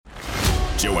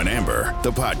Joe and Amber,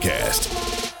 the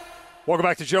podcast. Welcome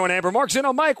back to Joe and Amber. Mark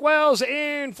Zinno, Mike Wells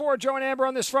in for Joe and Amber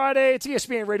on this Friday. It's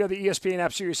ESPN Radio, the ESPN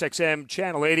app, Sirius XM,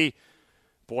 Channel 80.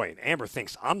 Boy, and Amber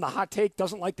thinks I'm the hot take,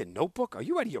 doesn't like The Notebook. Are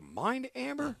you out of your mind,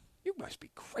 Amber? You must be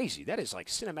crazy. That is like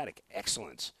cinematic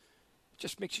excellence.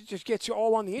 Just gets you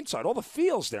all on the inside. All the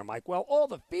feels there, Mike. Well, all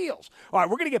the feels. All right,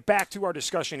 we're going to get back to our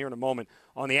discussion here in a moment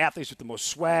on the athletes with the most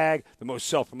swag, the most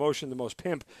self-promotion, the most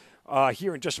pimp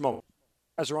here in just a moment.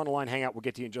 As they're on the line, hang out. We'll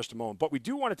get to you in just a moment. But we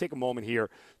do want to take a moment here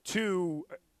to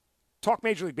talk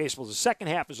Major League Baseball. The second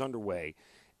half is underway.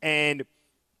 And,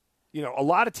 you know, a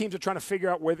lot of teams are trying to figure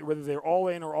out whether they're all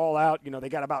in or all out. You know, they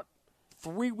got about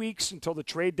 3 weeks until the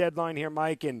trade deadline here,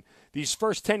 Mike. And these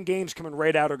first 10 games coming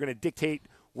right out are going to dictate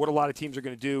what a lot of teams are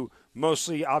going to do.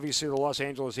 Mostly, obviously, the Los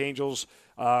Angeles Angels,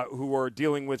 who are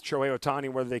dealing with Shohei Ohtani,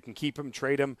 whether they can keep him,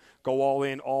 trade him, go all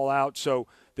in, all out. So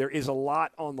there is a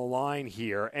lot on the line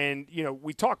here. And, you know,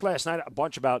 we talked last night a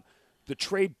bunch about the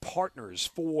trade partners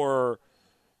for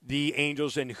the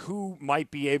Angels and who might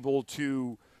be able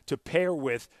to pair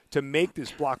with to make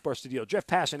this blockbuster deal. Jeff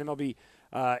Passan,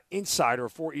 MLB insider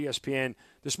for ESPN,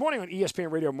 this morning on ESPN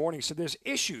Radio Morning said there's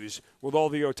issues with all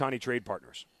the Ohtani trade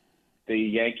partners. The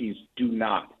Yankees do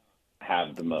not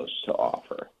have the most to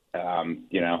offer.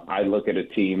 You know, I look at a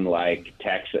team like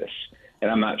Texas, and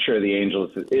I'm not sure the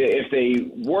Angels, if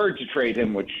they were to trade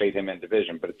him, would trade him in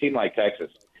division. But a team like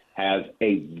Texas has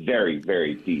a very,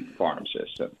 very deep farm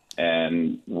system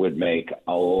and would make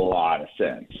a lot of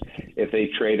sense if they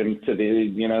trade him to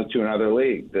to another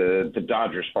league. The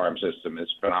Dodgers farm system is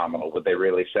phenomenal. Would they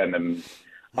really send him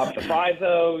up to 5,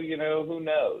 though? You know, who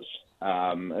knows?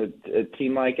 A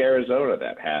team like Arizona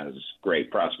that has great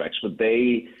prospects, would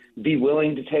they be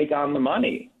willing to take on the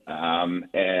money?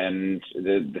 And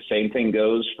the same thing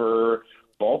goes for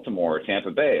Baltimore, Tampa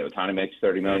Bay. Ohtani makes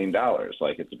 $30 million.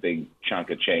 Like, it's a big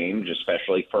chunk of change,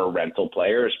 especially for a rental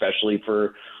player, especially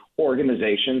for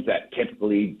organizations that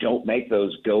typically don't make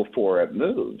those go-for-it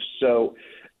moves. So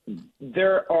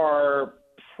there are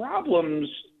problems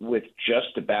with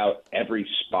just about every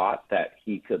spot that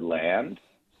he could land.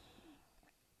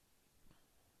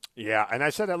 Yeah, and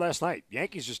I said that last night.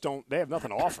 Yankees just they have nothing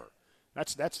to offer.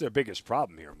 That's their biggest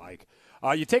problem here, Mike.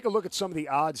 You take a look at some of the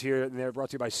odds here, and they're brought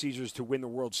to you by Caesars to win the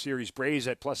World Series. Braves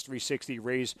at plus 360,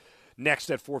 Rays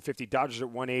next at 450, Dodgers at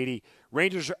 180.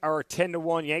 Rangers are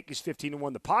 10-1, Yankees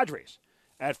 15-1. The Padres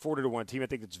at 40-1. Team I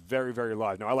think that's very, very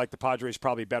live. Now, I like the Padres,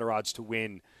 probably better odds to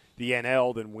win the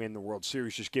NL than win the World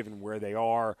Series, just given where they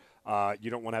are. You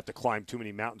don't want to have to climb too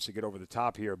many mountains to get over the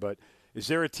top here, but is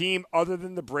there a team other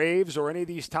than the Braves or any of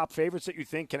these top favorites that you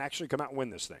think can actually come out and win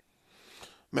this thing?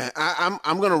 Man,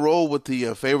 I'm going to roll with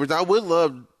the favorites. I would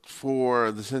love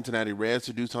for the Cincinnati Reds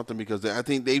to do something because I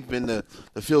think they've been the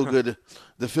feel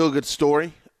good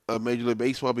story of Major League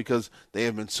Baseball because they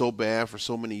have been so bad for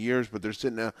so many years, but they're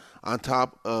sitting on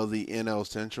top of the NL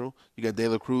Central. You got De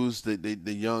La Cruz, the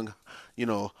young,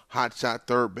 hot shot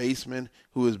third baseman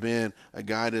who has been a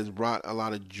guy that's brought a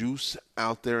lot of juice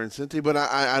out there in Cincinnati. But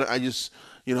I just,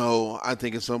 I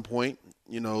think at some point,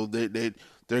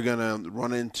 they're gonna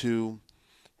run into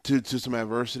some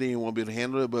adversity and won't be able to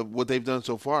handle it. But what they've done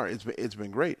so far, it's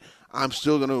been great. I'm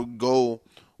still gonna go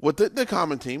with the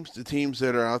common teams, the teams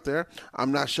that are out there.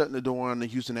 I'm not shutting the door on the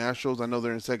Houston Astros. I know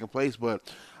they're in second place,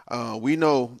 but we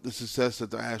know the success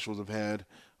that the Astros have had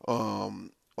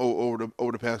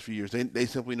over the past few years. They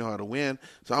simply know how to win.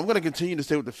 So I'm going to continue to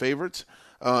stay with the favorites.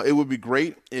 It would be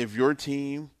great if your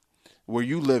team, where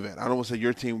you live at, I don't want to say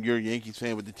your team, you're a Yankees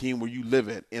fan, but the team where you live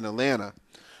at in Atlanta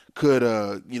could,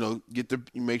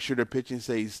 make sure their pitching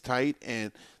stays tight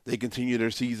and they continue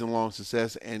their season-long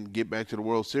success and get back to the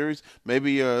World Series.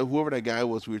 Maybe whoever that guy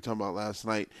was we were talking about last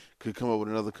night could come up with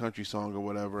another country song or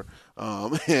whatever.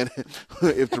 And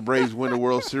if the Braves win the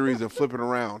World Series and flip it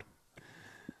around.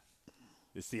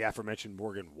 It's the aforementioned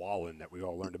Morgan Wallen that we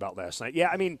all learned about last night. Yeah,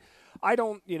 I mean, I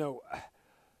don't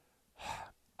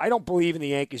believe in the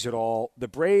Yankees at all. The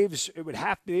Braves, they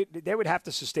would have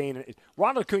to sustain it.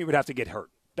 Ronald Acuna would have to get hurt.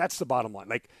 That's the bottom line.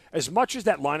 Like, as much as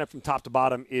that lineup from top to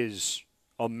bottom is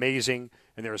amazing,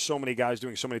 and there are so many guys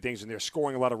doing so many things, and they're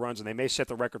scoring a lot of runs, and they may set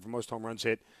the record for most home runs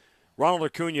hit, Ronald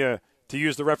Acuna, to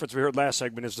use the reference we heard last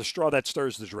segment, is the straw that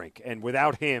stirs the drink. And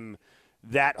without him,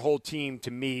 that whole team,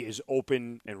 to me, is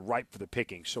open and ripe for the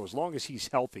picking. So as long as he's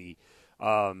healthy,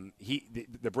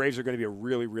 the Braves are going to be a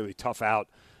really, really tough out.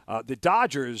 The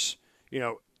Dodgers,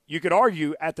 you could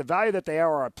argue at the value that they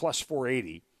are at plus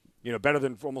 480, better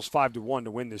than almost 5-1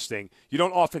 to win this thing. You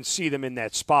don't often see them in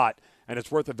that spot, and it's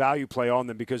worth a value play on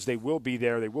them because they will be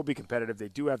there. They will be competitive. They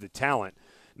do have the talent.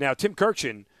 Now, Tim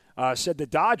Kirkjian said the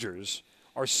Dodgers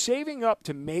are saving up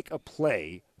to make a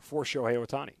play for Shohei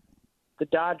Ohtani? The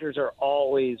Dodgers are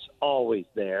always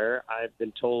there. I've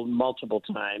been told multiple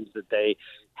times that they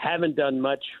haven't done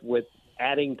much with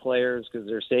adding players because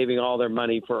they're saving all their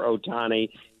money for Ohtani,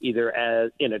 either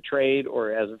as in a trade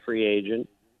or as a free agent.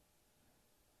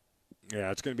 Yeah,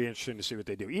 it's going to be interesting to see what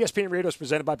they do. ESPN Radio is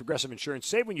presented by Progressive Insurance.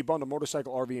 Save when you bundle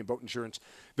motorcycle, RV, and boat insurance.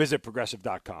 Visit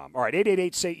Progressive.com. All right,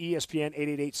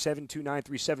 888-SAY-ESPN,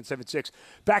 888-729-3776.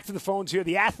 Back to the phones here.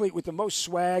 The athlete with the most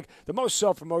swag, the most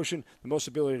self-promotion, the most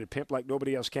ability to pimp like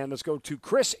nobody else can. Let's go to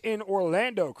Chris in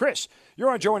Orlando. Chris,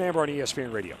 you're on Joe and Amber on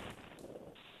ESPN Radio.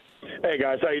 Hey,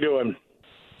 guys. How you doing?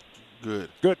 Good.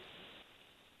 Good.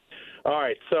 All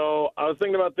right, so I was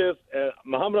thinking about this.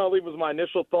 Muhammad Ali was my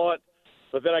initial thought,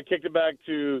 but then I kicked it back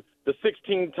to the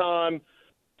 16-time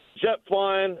jet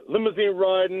flying, limousine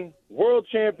riding, world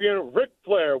champion Ric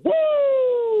Flair.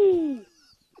 Woo!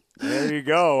 There you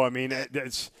go. I mean,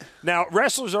 now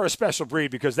wrestlers are a special breed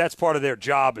because that's part of their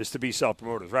job is to be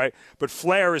self-promoters, right? But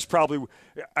Flair is probably,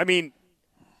 I mean,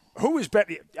 who is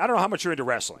better? I don't know how much you're into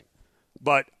wrestling,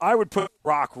 but I would put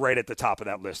Rock right at the top of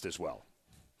that list as well.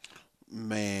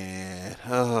 Man,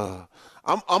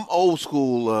 I'm old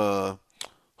school.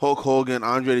 Hulk Hogan,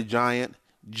 Andre the Giant,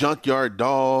 Junkyard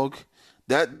Dog.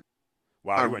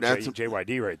 Wow, you went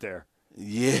JYD right there.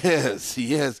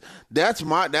 Yes. That's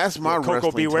my wrestling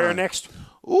Coco Beware time. next.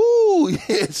 Ooh,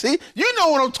 yeah. See, you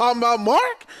know what I'm talking about,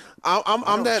 Mark.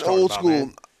 I'm that old school.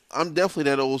 Man. I'm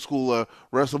definitely that old school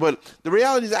wrestler. But the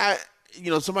reality is,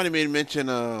 somebody made mention.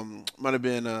 Might have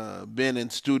been Ben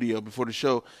in studio before the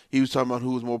show. He was talking about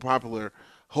who was more popular,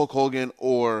 Hulk Hogan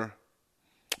or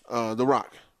The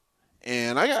Rock.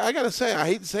 And I gotta say, I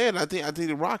hate to say it, I think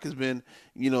The Rock has been,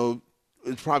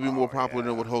 it's probably more popular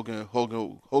than what Hogan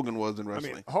was in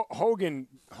wrestling. I mean,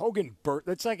 Hogan,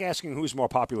 that's like asking who's more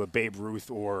popular, Babe Ruth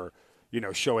or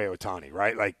Shohei Ohtani,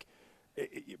 right? Like,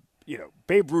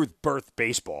 Babe Ruth birthed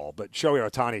baseball, but Shohei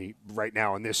Ohtani right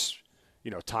now in this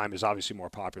time is obviously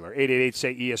more popular.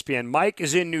 888-SAY-ESPN. Mike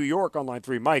is in New York on line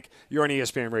 3. Mike, you're on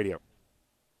ESPN Radio.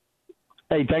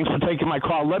 Hey, thanks for taking my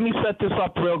call. Let me set this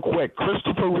up real quick.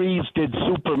 Christopher Reeves did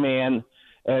Superman,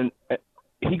 and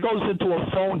he goes into a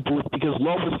phone booth because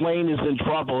Lois Lane is in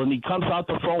trouble, and he comes out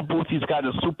the phone booth. He's got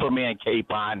a Superman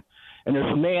cape on, and there's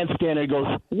a man standing there who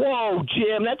goes, "Whoa,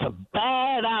 Jim, that's a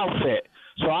bad outfit."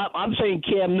 So I'm saying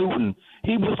Cam Newton.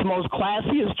 He was the most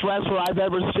classiest dresser I've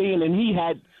ever seen, and he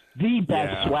had the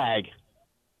best swag.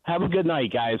 Have a good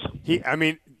night, guys.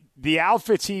 The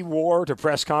outfits he wore to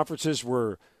press conferences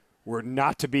were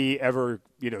not to be ever,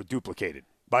 duplicated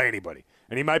by anybody.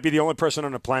 And he might be the only person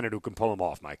on the planet who can pull them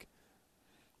off, Mike.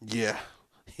 Yeah,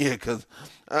 because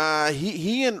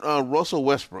he and Russell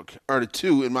Westbrook are the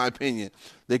two, in my opinion,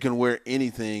 that can wear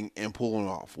anything and pull them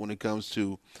off when it comes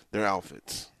to their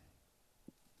outfits.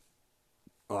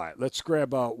 All right, let's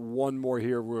grab one more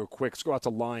here real quick. Let's go out to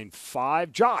line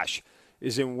 5. Josh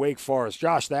is in Wake Forest.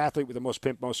 Josh, the athlete with the most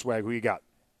pimp, most swag. Who you got?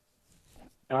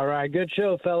 All right, good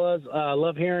show, fellas.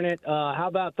 Love hearing it. How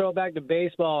about throwback to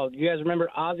baseball? You guys remember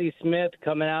Ozzie Smith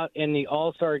coming out in the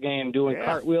All-Star game doing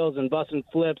cartwheels and busting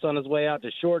flips on his way out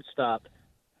to shortstop?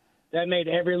 That made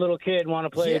every little kid want to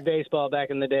play baseball back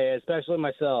in the day, especially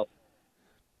myself.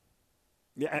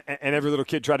 Yeah, and every little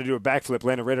kid tried to do a backflip,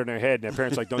 landed right on their head, and their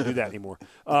parents like, don't do that anymore.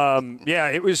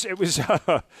 It was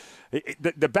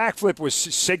the backflip was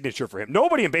signature for him.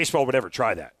 Nobody in baseball would ever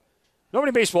try that.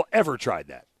 Nobody in baseball ever tried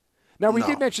that. Now,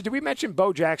 did we mention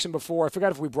Bo Jackson before? I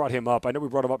forgot if we brought him up. I know we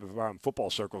brought him up in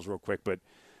football circles real quick, but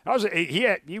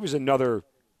he was another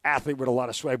athlete with a lot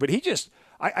of swag. But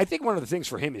I think one of the things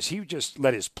for him is he just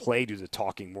let his play do the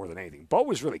talking more than anything. Bo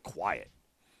was really quiet,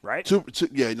 right?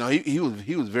 He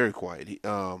was very quiet.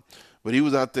 But he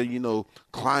was out there,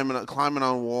 climbing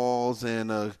on walls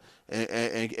and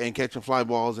catching fly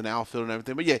balls in the outfield and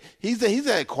everything. But yeah, he's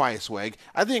that quiet swag.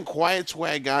 I think quiet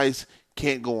swag guys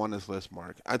can't go on this list,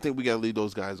 Mark. I think we got to leave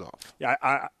those guys off. Yeah,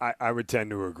 I would tend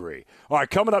to agree. All right,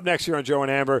 coming up next here on Joe and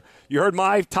Amber, you heard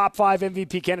my top 5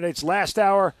 MVP candidates last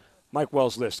hour. Mike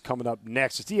Wells' list coming up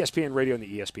next. It's ESPN Radio and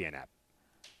the ESPN app.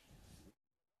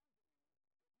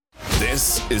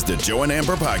 This is the Joe and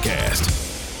Amber Podcast.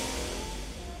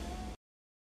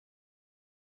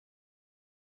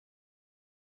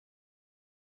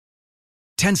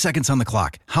 Ten seconds on the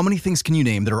clock. How many things can you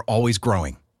name that are always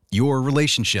growing? Your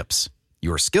relationships,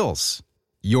 your skills,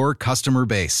 your customer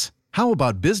base. How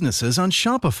about businesses on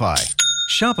Shopify?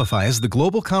 Shopify is the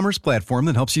global commerce platform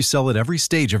that helps you sell at every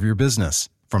stage of your business.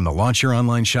 From the launch your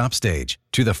online shop stage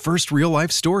to the first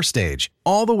real-life store stage,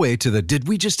 all the way to the did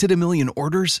we just hit a million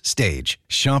orders stage.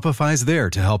 Shopify's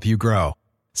there to help you grow.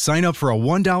 Sign up for a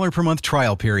 $1 per month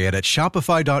trial period at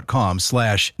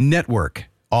shopify.com/network,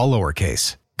 all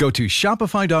lowercase. Go to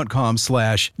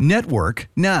shopify.com/network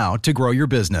now to grow your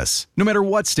business, no matter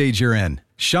what stage you're in.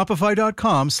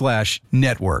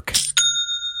 Shopify.com/network.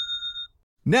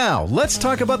 Now, let's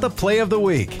talk about the play of the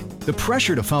week. The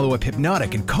pressure to follow up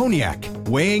Hypnotic and Cognac,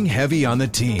 weighing heavy on the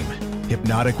team.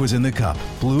 Hypnotic was in the cup,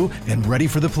 blue, and ready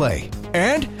for the play.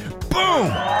 And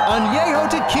boom! Añejo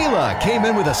Tequila came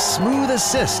in with a smooth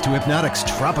assist to Hypnotic's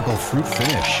tropical fruit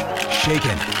finish.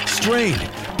 Shaken, strained,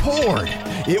 poured.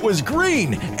 It was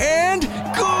green and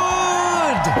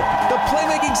good! The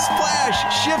playmaking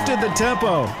splash shifted the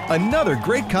tempo. Another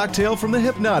great cocktail from the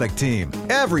Hypnotic team.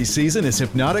 Every season is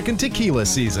Hypnotic and Tequila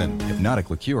season.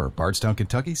 Hypnotic Liqueur, Bardstown,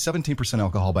 Kentucky, 17%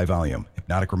 alcohol by volume.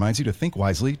 Hypnotic reminds you to think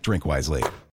wisely, drink wisely.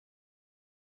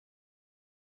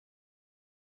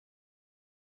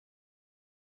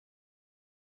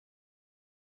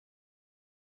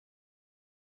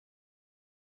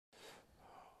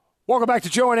 Welcome back to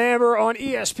Joe and Amber on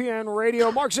ESPN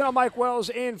Radio. Mark Zeno, Mike Wells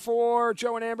in for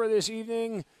Joe and Amber this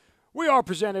evening. We are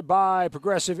presented by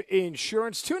Progressive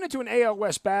Insurance. Tune into an AL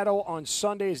West battle on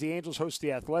Sunday as the Angels host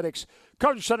the Athletics.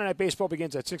 Coverage of Sunday Night Baseball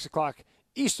begins at 6 o'clock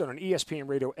Eastern on ESPN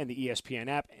Radio and the ESPN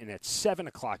app, and at 7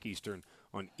 o'clock Eastern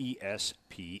on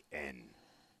ESPN.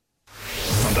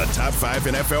 From the top 5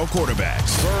 NFL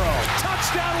quarterbacks. Burrow,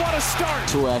 touchdown, what a start.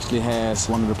 Tua actually has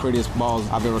one of the prettiest balls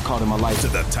I've ever caught in my life. To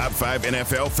the top 5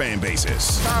 NFL fan bases.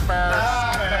 Stop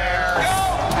Bears.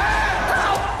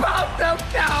 How about them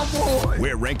Cowboys?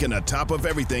 We're ranking the top of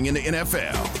everything in the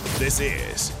NFL. This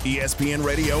is ESPN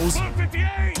Radio's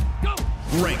 158, go.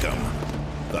 Rank 'em.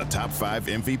 The top 5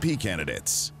 MVP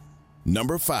candidates.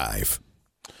 Number 5.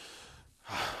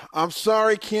 I'm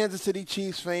sorry, Kansas City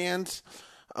Chiefs fans.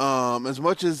 As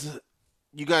much as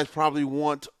you guys probably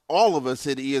want all of us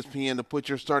at ESPN to put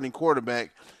your starting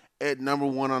quarterback at number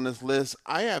 1 on this list,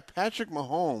 I have Patrick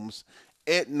Mahomes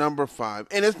at number 5.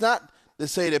 And it's not to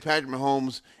say that Patrick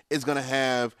Mahomes is going to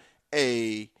have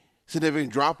a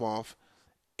significant drop-off.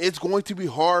 It's going to be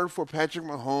hard for Patrick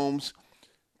Mahomes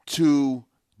to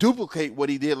duplicate what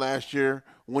he did last year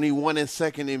when he won his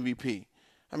second MVP.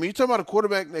 I mean, you're talking about a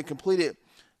quarterback that completed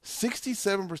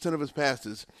 67% of his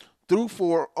passes, threw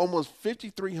for almost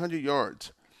 5,300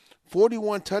 yards,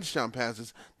 41 touchdown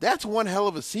passes. That's one hell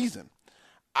of a season.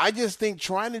 I just think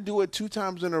trying to do it 2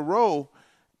 times in a row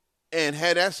and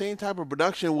had that same type of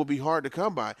production will be hard to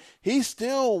come by. He's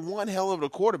still one hell of a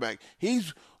quarterback.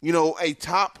 He's, a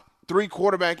top 3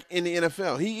 quarterback in the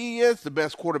NFL. He is the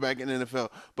best quarterback in the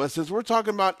NFL. But since we're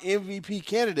talking about MVP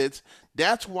candidates,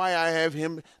 that's why I have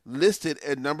him listed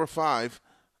at number 5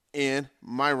 in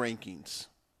my rankings.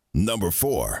 Number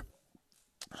 4.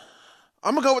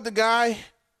 I'm going to go with the guy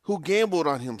who gambled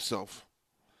on himself.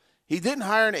 He didn't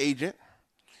hire an agent.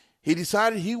 He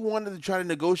decided he wanted to try to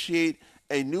negotiate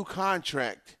a new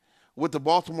contract with the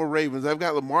Baltimore Ravens. I've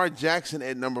got Lamar Jackson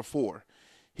at number 4.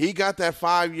 He got that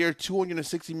 5-year,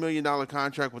 $260 million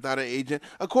contract without an agent.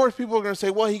 Of course, people are going to say,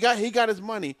 well, he got his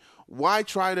money. Why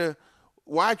try to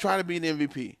be an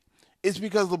MVP? It's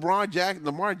because Lamar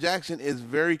Jackson is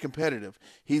very competitive.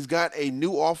 He's got a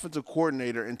new offensive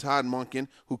coordinator in Todd Monken,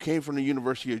 who came from the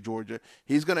University of Georgia.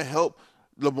 He's going to help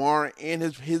Lamar and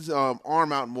his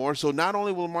arm out more. So not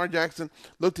only will Lamar Jackson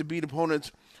look to beat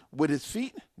opponents with his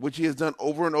feet, which he has done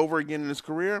over and over again in his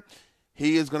career,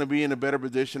 he is going to be in a better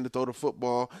position to throw the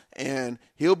football, and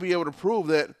he'll be able to prove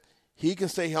that he can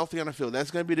stay healthy on the field.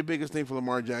 That's going to be the biggest thing for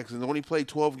Lamar Jackson. He's only played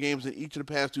 12 games in each of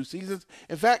the past 2 seasons.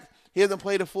 In fact, he hasn't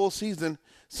played a full season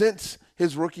since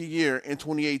his rookie year in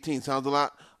 2018. Sounds a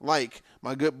lot like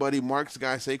my good buddy Mark's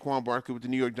guy Saquon Barkley with the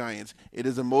New York Giants. It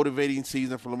is a motivating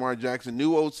season for Lamar Jackson.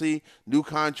 New OC, new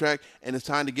contract, and it's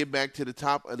time to get back to the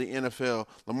top of the NFL.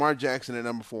 Lamar Jackson at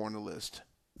number 4 on the list.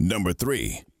 Number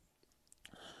 3.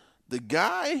 The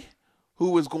guy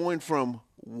who is going from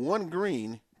one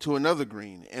green to another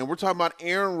green, and we're talking about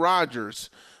Aaron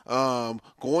Rodgers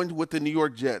going with the New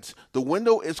York Jets. The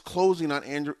window is closing on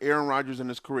Aaron Rodgers in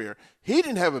his career. He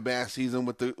didn't have a bad season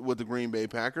with the Green Bay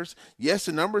Packers. Yes,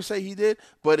 the numbers say he did,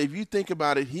 but if you think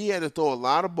about it, he had to throw a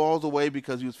lot of balls away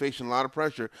because he was facing a lot of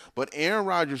pressure. But Aaron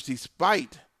Rodgers,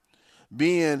 despite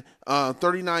being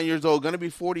 39 years old, going to be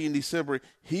 40 in December,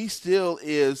 he still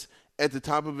is at the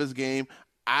top of his game.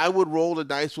 I would roll the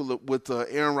dice with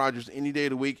Aaron Rodgers any day of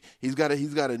the week. He's got a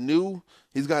new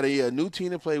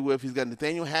team to play with. He's got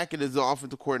Nathaniel Hackett as the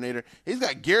offensive coordinator. He's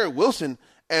got Garrett Wilson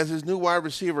as his new wide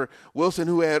receiver. Wilson,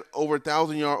 who had over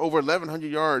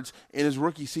 1,100 yards in his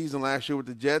rookie season last year with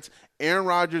the Jets. Aaron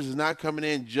Rodgers is not coming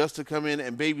in just to come in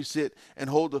and babysit and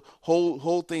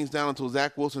hold things down until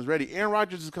Zach Wilson's ready. Aaron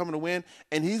Rodgers is coming to win,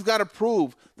 and he's got to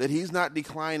prove that he's not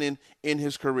declining in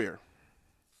his career.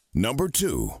 Number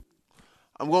 2.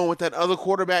 I'm going with that other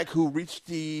quarterback who reached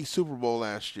the Super Bowl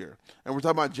last year. And we're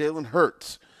talking about Jalen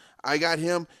Hurts. I got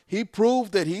him. He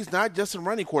proved that he's not just a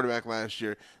running quarterback last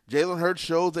year. Jalen Hurts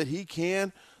shows that he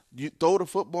can throw the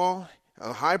football,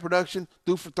 high production,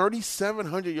 threw for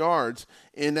 3,700 yards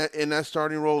in that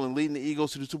starting role and leading the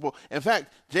Eagles to the Super Bowl. In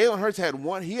fact, Jalen Hurts had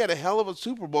a hell of a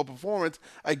Super Bowl performance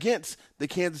against the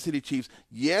Kansas City Chiefs.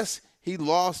 Yes, he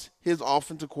lost his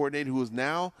offensive coordinator, who is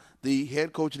now the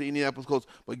head coach of the Indianapolis Colts.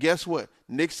 But guess what?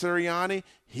 Nick Sirianni,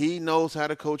 he knows how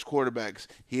to coach quarterbacks.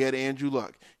 He had Andrew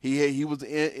Luck. He was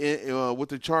with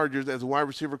the Chargers as a wide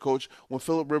receiver coach when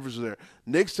Phillip Rivers was there.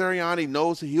 Nick Sirianni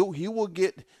knows he will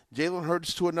get Jalen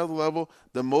Hurts to another level.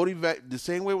 The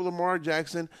same way with Lamar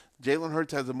Jackson, Jalen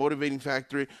Hurts has a motivating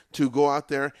factor to go out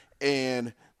there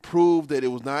and prove that it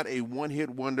was not a one-hit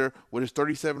wonder with his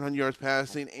 3,700 yards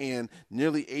passing and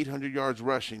nearly 800 yards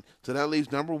rushing. So that leaves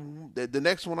the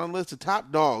next one on the list, the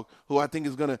top dog, who I think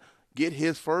is going to get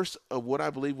his first of what I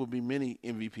believe will be many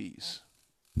MVPs.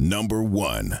 Number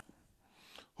 1.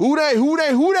 Who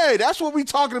they? That's what we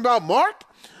talking about, Mark.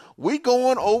 We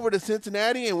going over to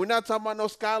Cincinnati, and we're not talking about no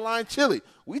Skyline Chili.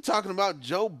 We talking about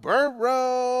Joe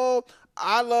Burrow.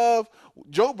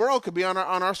 Joe Burrow could be on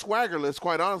our swagger list,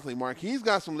 quite honestly, Mark. He's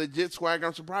got some legit swagger.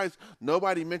 I'm surprised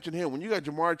nobody mentioned him. When you got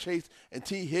Jamar Chase and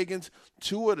T. Higgins,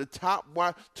 two of the top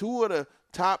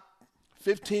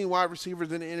 15 wide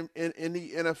receivers in the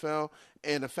NFL,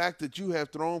 and the fact that you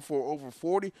have thrown for over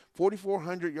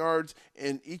 4,400 yards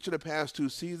in each of the past 2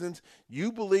 seasons,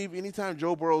 you believe anytime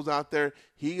Joe Burrow's out there,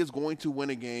 he is going to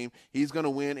win a game. He's going to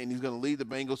win, and he's going to lead the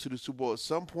Bengals to the Super Bowl at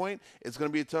some point. It's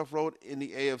going to be a tough road in the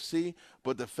AFC,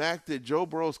 but the fact that Joe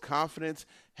Burrow's confidence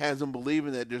has him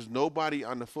believing that there's nobody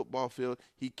on the football field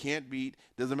he can't beat,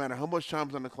 doesn't matter how much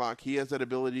time's on the clock, he has that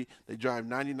ability to drive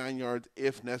 99 yards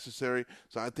if necessary.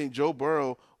 So I think Joe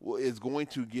Burrow is going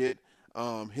to get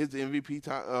his MVP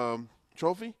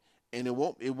trophy, and it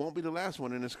won't be the last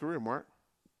one in his career, Mark.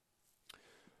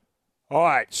 All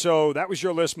right, so that was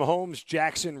your list: Mahomes,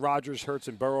 Jackson, Rodgers, Hurts,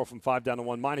 and Burrow from 5 down to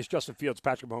 1. Mine is Justin Fields,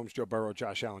 Patrick Mahomes, Joe Burrow,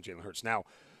 Josh Allen, Jalen Hurts. Now,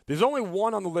 there's only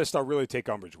one on the list I'll really take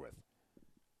umbrage with,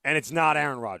 and it's not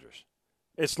Aaron Rodgers.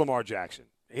 It's Lamar Jackson.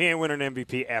 He ain't winning an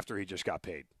MVP after he just got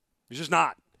paid. He's just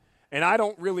not. And I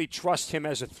don't really trust him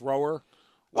as a thrower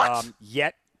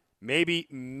yet.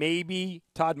 Maybe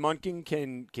Todd Monken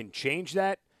can change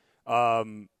that.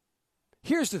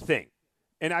 Here's the thing,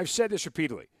 and I've said this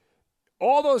repeatedly.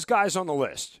 All those guys on the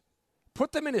list,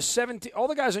 put them in a 17. All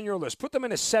the guys on your list, put them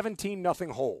in a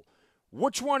 17-0 hole.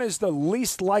 Which one is the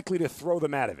least likely to throw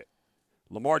them out of it?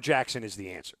 Lamar Jackson is the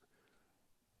answer.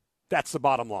 That's the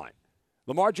bottom line.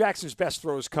 Lamar Jackson's best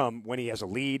throws come when he has a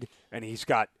lead and he's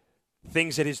got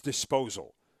things at his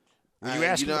disposal. When you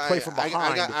ask him to play from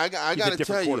behind, he's a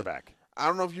different quarterback. I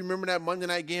don't know if you remember that Monday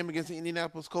night game against the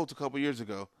Indianapolis Colts a couple years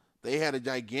ago. They had a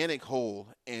gigantic hole,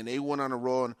 and they went on a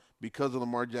run because of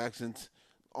Lamar Jackson's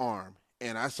arm.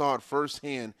 And I saw it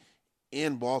firsthand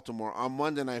in Baltimore on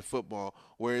Monday Night Football,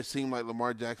 where it seemed like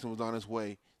Lamar Jackson was on his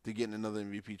way to getting another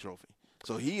MVP trophy.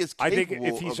 So he is capable of doing it. I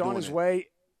think if he's on his way,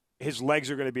 his legs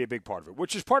are going to be a big part of it,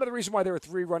 which is part of the reason why there are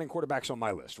 3 running quarterbacks on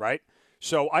my list, right?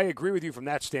 So I agree with you from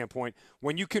that standpoint.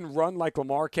 When you can run like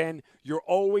Lamar can, you're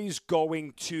always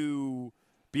going to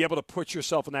be able to put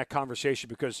yourself in that conversation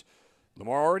because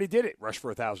Lamar already did it, rush for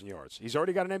 1,000 yards. He's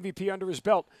already got an MVP under his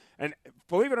belt. And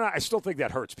believe it or not, I still think that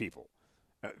hurts people.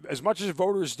 As much as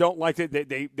voters don't like it,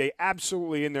 they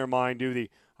absolutely in their mind do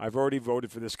I've already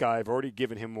voted for this guy. I've already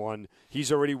given him one.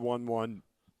 He's already won one.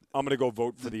 I'm going to go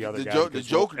vote for the other guy.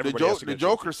 The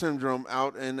Joker syndrome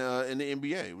out in the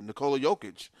NBA, Nikola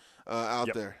Jokic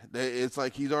out there. It's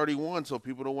like he's already won, so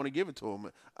people don't want to give it to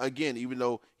him again, even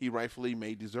though he rightfully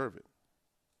may deserve it.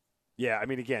 Yeah, I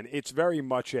mean, again, it's very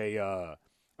much a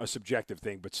subjective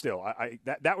thing, but still,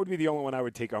 that would be the only one I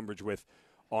would take umbrage with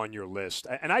on your list.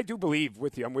 And I do believe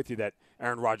I'm with you that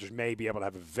Aaron Rodgers may be able to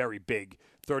have a very big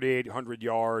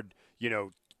 3,800-yard,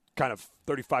 kind of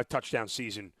 35 touchdown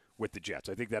season with the Jets.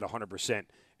 I think that 100%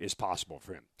 is possible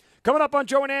for him. Coming up on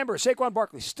Joe and Amber, Saquon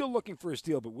Barkley still looking for his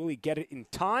deal, but will he get it in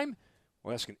time?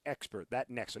 We'll ask an expert that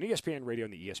next on ESPN Radio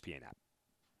and the ESPN app.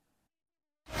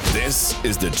 This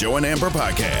is the Joe and Amber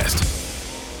Podcast.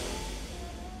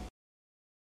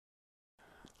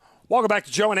 Welcome back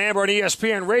to Joe and Amber on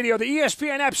ESPN Radio, the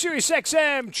ESPN app, Sirius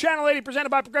XM, Channel 80, presented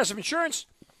by Progressive Insurance.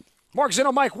 Mark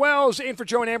Zinno, Mike Wells, in for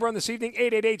Joe and Amber on this evening,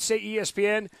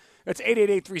 888-SAY-ESPN. That's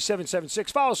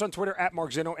 888-3776. Follow us on Twitter, at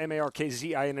Mark Zinno,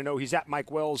 MarkZinno. He's at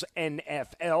Mike Wells,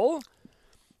 NFL.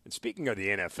 And speaking of the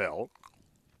NFL,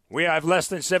 we have less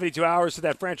than 72 hours to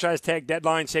that franchise tag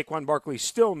deadline. Saquon Barkley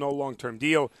still no long-term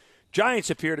deal. Giants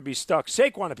appear to be stuck.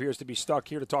 Saquon appears to be stuck.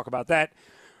 Here to talk about that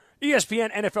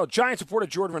ESPN NFL Giants reporter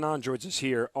Jordan Raanan joins us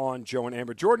here on Joe and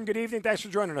Amber. Jordan, good evening. Thanks for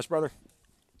joining us, brother.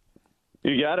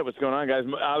 You got it. What's going on, guys?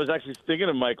 I was actually thinking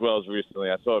of Mike Wells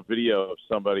recently. I saw a video of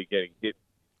somebody getting hit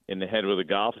in the head with a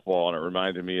golf ball, and it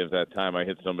reminded me of that time I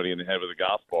hit somebody in the head with a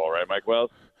golf ball, right, Mike Wells?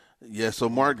 Yeah, so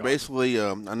Mark, basically,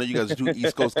 I know you guys are two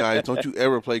East Coast guys. Don't you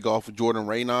ever play golf with Jordan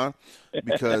Raanan,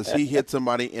 because he hit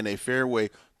somebody in a fairway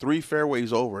 3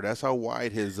 fairways over. That's how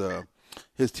wide his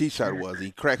tee shot was.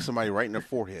 He cracked somebody right in the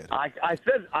forehead. I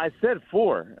said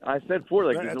 4. I said 4.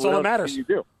 Like, that's all that matters. You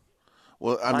do.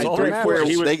 Well, I mean, 3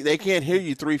 fairways, they can't hear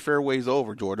you 3 fairways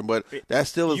over, Jordan, but that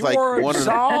still is you like are one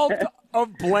absolved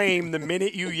of blame the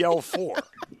minute you yell 4.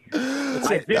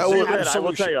 That's it. I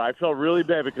will tell you, I felt really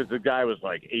bad because the guy was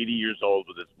like 80 years old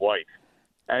with his wife.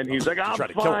 And he's like, I'm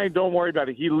fine, don't worry about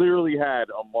it. He literally had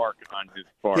a mark on his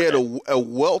forehead. He had a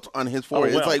welt on his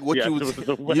forehead. It's like what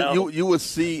you would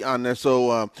see on there.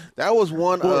 So that was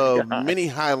one of many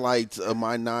highlights of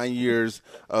my 9 years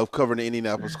of covering the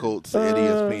Indianapolis Colts at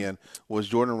ESPN was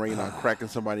Jordan Raanan cracking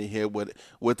somebody in the head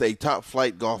with a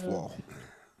top-flight golf ball.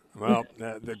 Well,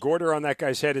 the goiter on that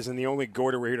guy's head isn't the only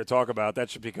goiter we're here to talk about.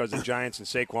 That's just because the Giants and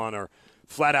Saquon are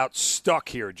flat-out stuck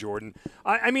here, Jordan.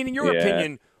 I mean, in your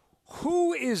opinion,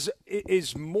 who is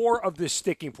more of the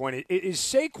sticking point? Is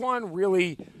Saquon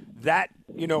really that,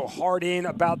 hard in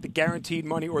about the guaranteed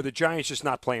money, or the Giants just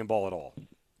not playing ball at all?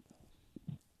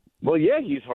 Well, yeah,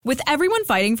 he's hard. With everyone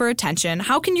fighting for attention,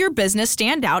 how can your business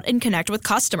stand out and connect with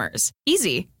customers?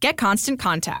 Easy. Get Constant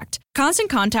Contact.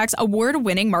 Constant Contact's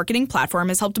award-winning marketing platform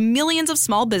has helped millions of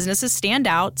small businesses stand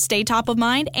out, stay top of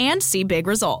mind, and see big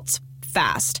results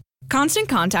fast. Constant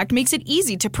Contact makes it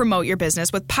easy to promote your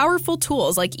business with powerful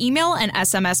tools like email and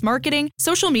SMS marketing,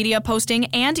 social media posting,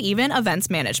 and even events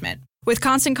management. With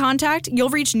Constant Contact, you'll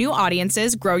reach new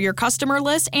audiences, grow your customer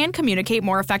list, and communicate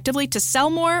more effectively to sell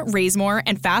more, raise more,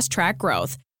 and fast-track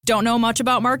growth. Don't know much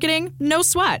about marketing? No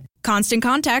sweat. Constant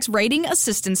Contact's writing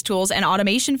assistance tools and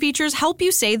automation features help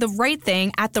you say the right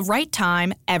thing at the right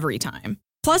time, every time.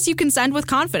 Plus, you can send with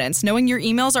confidence, knowing your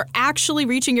emails are actually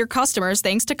reaching your customers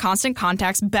thanks to Constant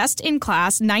Contact's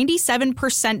best-in-class 97%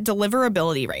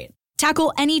 deliverability rate.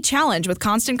 Tackle any challenge with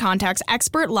Constant Contact's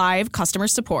expert live customer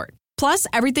support. Plus,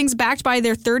 everything's backed by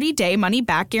their 30-day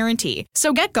money-back guarantee.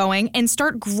 So get going and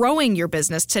start growing your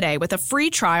business today with a free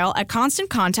trial at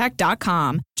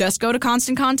ConstantContact.com. Just go to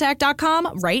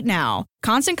ConstantContact.com right now.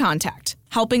 Constant Contact,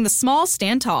 helping the small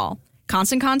stand tall.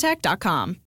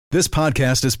 ConstantContact.com. This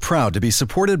podcast is proud to be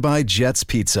supported by Jets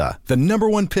Pizza, the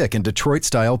 #1 pick in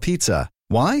Detroit-style pizza.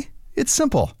 Why? It's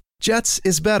simple. Jets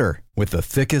is better. With the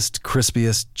thickest,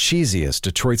 crispiest, cheesiest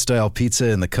Detroit-style pizza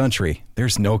in the country,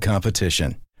 there's no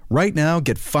competition. Right now,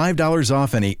 get $5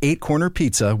 off any 8-corner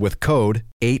pizza with code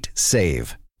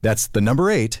 8SAVE. That's the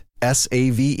number 8,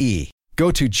 S-A-V-E.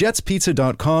 Go to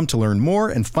jetspizza.com to learn more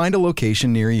and find a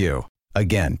location near you.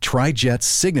 Again, try Jet's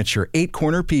signature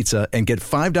 8-corner pizza and get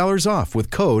 $5 off with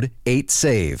code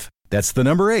 8SAVE. That's the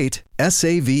number 8,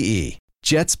 S-A-V-E.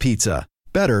 Jet's Pizza.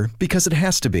 Better because it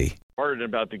has to be. Harder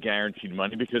about the guaranteed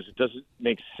money because it doesn't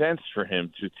make sense for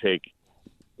him to take,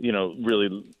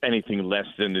 really anything less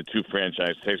than the 2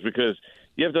 franchise tags, because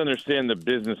you have to understand the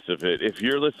business of it. If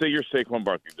let's say you're Saquon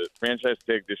Barkley, the franchise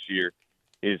tag this year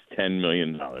is $10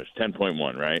 million,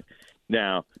 10.1, right?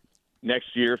 Now,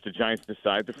 next year, if the Giants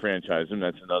decide to franchise him,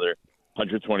 that's another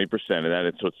 120% of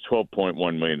that. So it's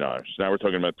 $12.1 million. So now we're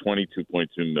talking about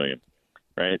 $22.2 million,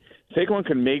 right? Saquon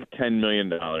can make $10 million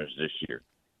this year.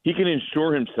 He can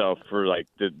insure himself for,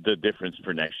 the difference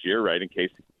for next year, right, in case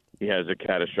he has a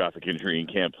catastrophic injury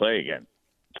and can't play again.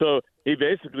 So he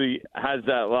basically has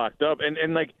that locked up. And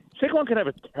Saquon can have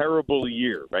a terrible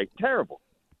year, right? Terrible.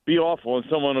 Be awful, and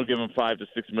someone will give him $5 to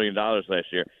 $6 million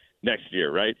next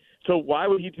year, right? So why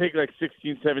would he take $16,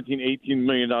 $17, $18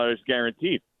 million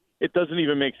guaranteed? It doesn't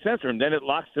even make sense for him. Then it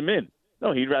locks him in.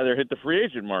 No, he'd rather hit the free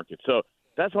agent market. So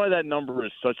that's why that number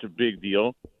is such a big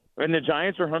deal. And the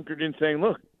Giants are hunkered in saying,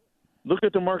 look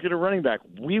at the market of running back.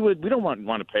 We don't want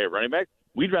to pay a running back.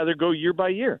 We'd rather go year by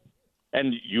year.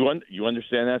 And you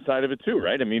understand that side of it too,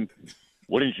 right? I mean,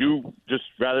 wouldn't you just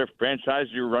rather franchise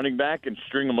your running back and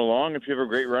string them along if you have a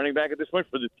great running back at this point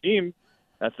for the team?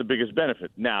 That's the biggest benefit.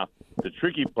 Now, the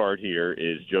tricky part here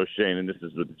is Joe Schoen, and this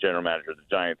is what the general manager of the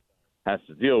Giants has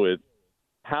to deal with.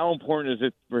 How important is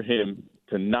it for him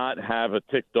to not have a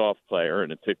ticked-off player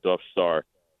and a ticked-off star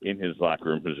in his locker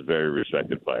room who's a very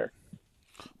respected player?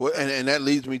 Well, and that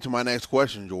leads me to my next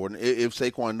question, Jordan. If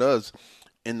Saquon does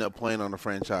end up playing on the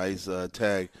franchise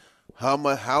tag,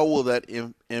 how will that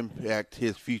impact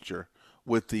his future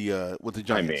with the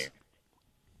Giants? I mean,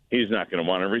 he's not going to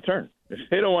want to return. If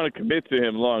they don't want to commit to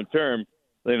him long term,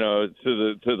 to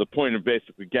the point of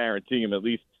basically guaranteeing him at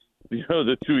least,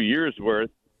 the 2 years worth,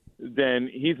 then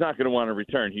he's not going to want to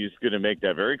return. He's going to make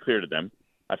that very clear to them.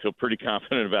 I feel pretty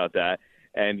confident about that.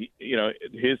 And,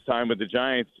 his time with the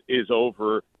Giants is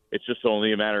over. It's just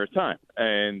only a matter of time.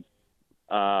 And,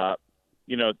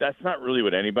 that's not really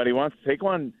what anybody wants.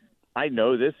 Saquon, I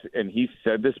know this, and he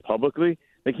said this publicly.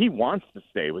 Like, he wants to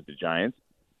stay with the Giants.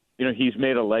 He's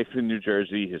made a life in New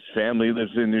Jersey. His family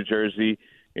lives in New Jersey.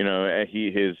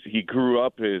 He grew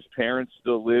up. His parents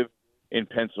still live in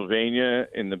Pennsylvania,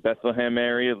 in the Bethlehem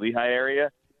area, Lehigh area.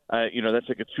 That's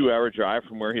like a 2-hour drive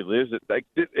from where he lives.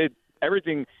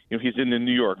 Everything. He's in the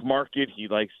New York market. He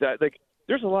likes that. Like,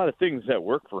 there's a lot of things that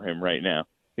work for him right now.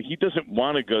 Like, he doesn't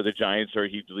want to go to the Giants, or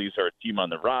he believes our team on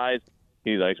the rise.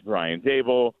 He likes Brian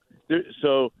Daboll.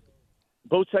 So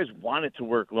both sides want it to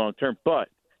work long term, but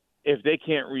if they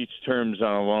can't reach terms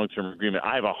on a long-term agreement,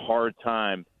 I have a hard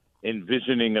time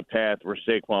envisioning a path where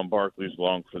Saquon Barkley's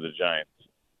long for the Giants.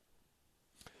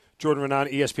 Jordan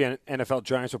Raanan, ESPN NFL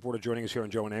Giants reporter, joining us here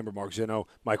on Joe and Amber. Mark Zinno,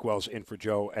 Mike Wells in for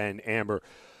Joe and Amber.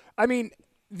 I mean,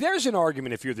 there's an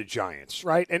argument if you're the Giants,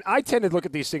 right? And I tend to look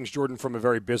at these things, Jordan, from a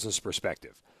very business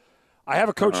perspective. I have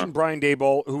a coach in Brian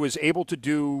Daboll who is able to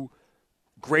do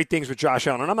great things with Josh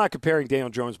Allen. And I'm not comparing Daniel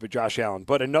Jones with Josh Allen,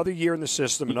 but another year in the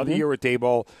system, another year with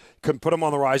Daboll can put him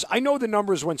on the rise. I know the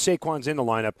numbers when Saquon's in the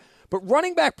lineup, but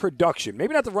running back production,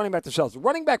 maybe not the running back themselves, the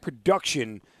running back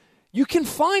production, you can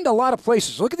find a lot of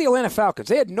places. Look at the Atlanta Falcons.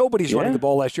 They had nobody's running the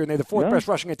ball last year, and they're the fourth best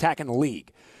rushing attack in the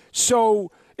league.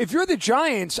 So if you're the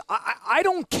Giants, I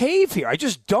don't cave here. I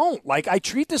just don't. Like, I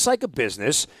treat this like a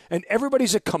business, and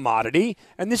everybody's a commodity,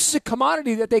 and this is a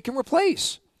commodity that they can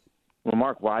replace. Well,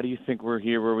 Mark, why do you think we're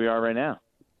here where we are right now?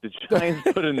 The Giants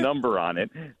put a number on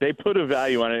it. They put a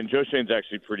value on it, and Joe Schoen's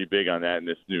actually pretty big on that in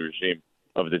this new regime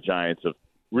of the Giants, of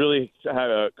really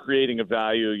creating a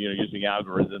value, using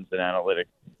algorithms and analytics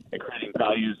and creating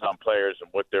values on players and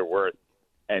what they're worth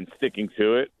and sticking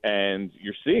to it. And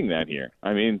you're seeing that here.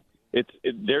 I mean,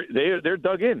 they're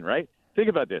dug in, right? Think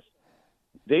about this.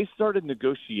 They started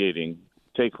negotiating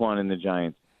Saquon and the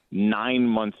Giants 9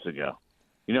 months ago.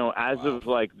 As of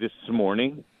this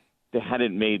morning, they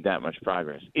hadn't made that much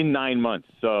progress in 9 months.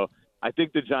 So I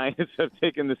think the Giants have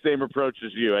taken the same approach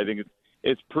as you. I think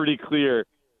it's pretty clear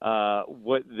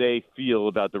what they feel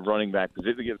about the running back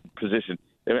position.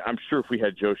 I'm sure if we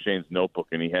had Joe Schoen's notebook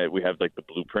and we have the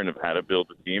blueprint of how to build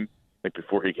a team,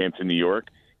 before he came to New York,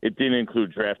 it didn't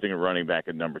include drafting a running back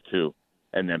at number 2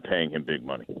 and then paying him big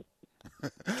money.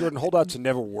 Jordan, holdouts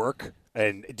never work.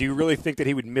 And do you really think that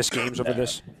he would miss games over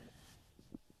this?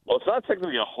 Well, it's not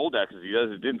technically a holdout because he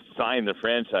didn't sign the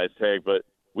franchise tag, but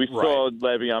we saw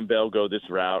Le'Veon Bell go this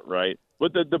route, right?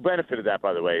 But the benefit of that,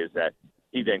 by the way, is that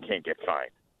he then can't get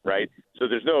fined, right? So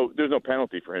there's no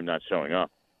penalty for him not showing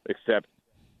up, except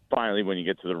finally when you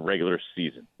get to the regular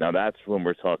season. Now that's when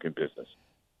we're talking business.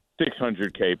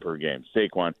 $600K per game.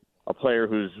 Saquon, a player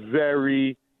who's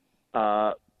very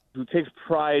who takes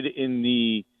pride in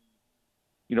the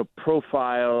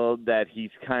profile that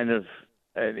he's kind of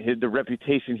the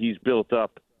reputation he's built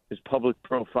up, his public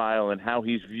profile and how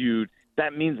he's viewed.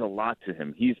 That means a lot to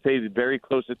him. He's paid very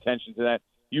close attention to that.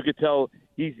 You could tell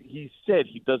he said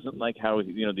he doesn't like how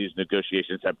these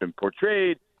negotiations have been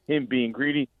portrayed, him being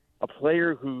greedy. A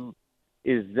player who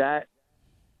is that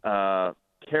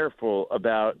careful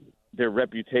about their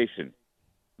reputation,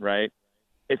 right?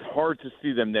 It's hard to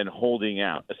see them then holding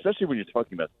out, especially when you're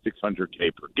talking about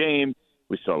 $600K per game.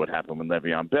 We saw what happened with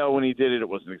Le'Veon Bell when he did it. It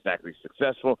wasn't exactly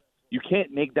successful. You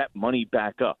can't make that money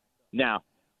back up. Now,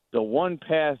 the one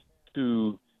path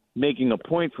to making a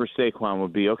point for Saquon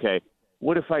would be, okay,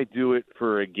 what if I do it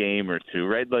for a game or two,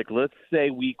 right? Let's say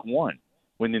week 1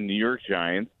 when the New York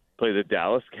Giants play the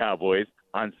Dallas Cowboys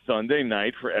on Sunday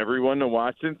night for everyone to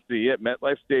watch and see at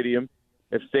MetLife Stadium.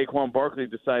 If Saquon Barkley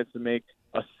decides to make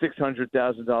a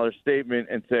 $600,000 statement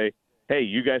and say, hey,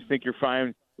 you guys think you're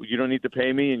fine, you don't need to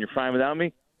pay me and you're fine without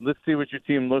me, let's see what your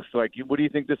team looks like. What do you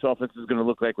think this offense is going to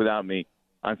look like without me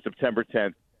on September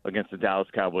 10th against the Dallas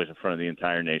Cowboys in front of the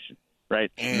entire nation,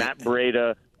 right? Matt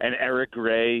Breida and Eric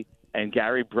Gray and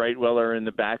Gary Brightwell are in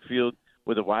the backfield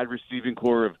with a wide receiving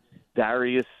core of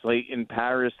Darius Slayton,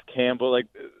 Paris Campbell.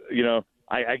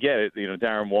 I get it.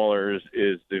 Darren Waller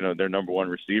is their number one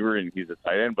receiver and he's a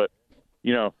tight end, but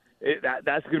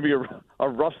that's going to be a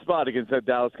rough spot against that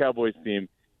Dallas Cowboys team.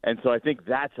 And so I think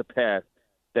that's a path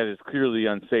that is clearly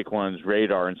on Saquon's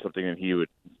radar and something that he would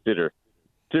consider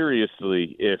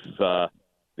seriously if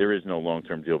there is no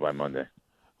long-term deal by Monday.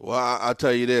 Well, I'll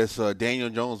tell you this. Daniel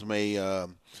Jones may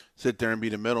sit there and be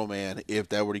the middleman if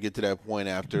that were to get to that point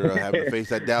after having to face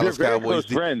that Dallas Cowboys.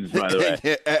 Friends, by the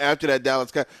way. After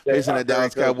that facing that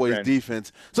Dallas Cowboys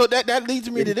defense. So that leads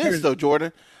me to this, though,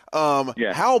 Jordan.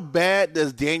 How bad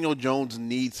does Daniel Jones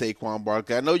need Saquon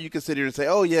Barkley? I know you can sit here and say,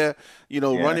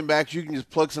 running backs, you can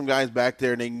just plug some guys back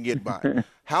there and they can get by.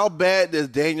 How bad does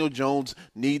Daniel Jones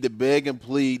need to beg and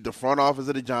plead the front office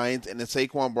of the Giants and the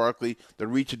Saquon Barkley to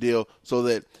reach a deal so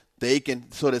that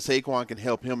Saquon can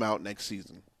help him out next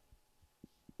season?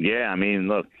 Yeah, I mean,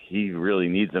 look, he really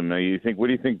needs him. What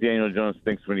do you think Daniel Jones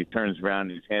thinks when he turns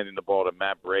around and he's handing the ball to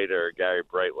Matt Breida or Gary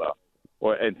Brightwell,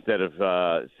 or instead of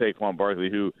Saquon Barkley,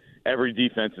 who every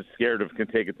defense is scared of, can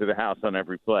take it to the house on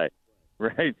every play,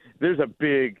 right? There's a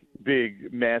big,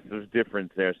 massive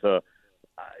difference there. So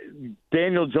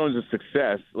Daniel Jones'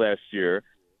 success last year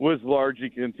was largely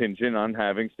contingent on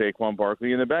having Saquon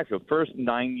Barkley in the backfield. First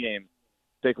 9 games,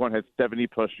 Saquon had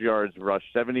 70-plus yards rushed,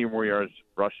 70 or more yards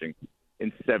rushing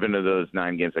in 7 of those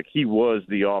 9 games. Like, he was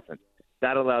the offense.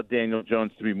 That allowed Daniel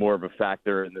Jones to be more of a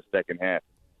factor in the second half.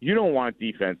 You don't want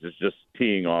defenses just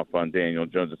teeing off on Daniel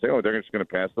Jones and say, they're just going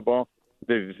to pass the ball.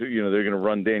 They're going to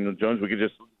run Daniel Jones. We could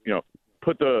just,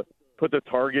 put the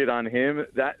target on him.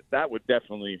 That would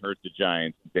definitely hurt the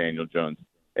Giants, Daniel Jones.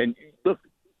 And look,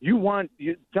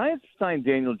 Giants signed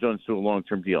Daniel Jones to a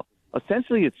long-term deal.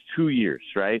 Essentially, it's 2 years,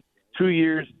 right? 2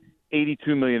 years,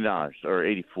 $82 million or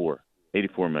 $84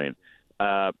 million.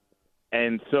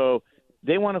 And so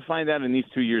they want to find out in these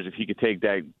 2 years if he could take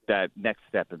that next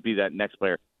step and be that next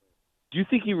player. Do you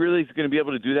think he really is going to be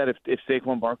able to do that if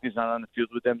Saquon Barkley's not on the field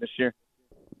with them this year?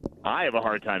 I have a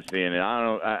hard time seeing it.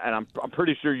 I'm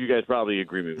pretty sure you guys probably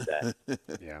agree with that.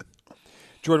 Yeah.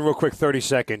 Jordan, real quick, 30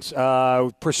 seconds.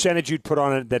 Percentage you'd put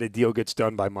on it that a deal gets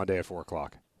done by Monday at 4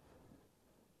 o'clock?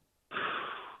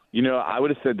 I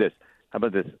would have said this. How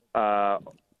about this?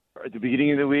 At the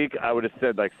beginning of the week, I would have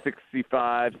said like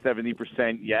 65,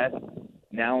 70% yes.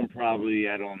 Now I'm probably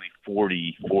at only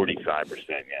 40, 45%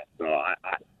 yes. So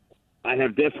I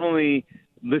have definitely,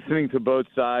 listening to both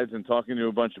sides and talking to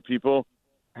a bunch of people,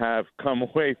 have come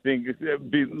away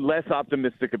be less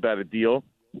optimistic about a deal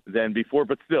than before.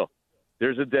 But still,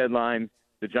 there's a deadline.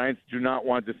 The Giants do not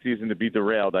want the season to be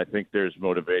derailed. I think there's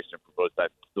motivation for both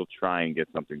sides to still try and get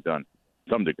something done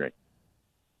to some degree.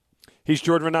 He's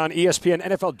Jordan Raanan, ESPN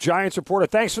NFL Giants reporter.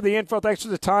 Thanks for the info. Thanks for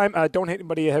the time. Don't hit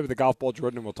anybody ahead with the golf ball,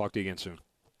 Jordan, and we'll talk to you again soon.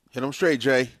 Hit them straight,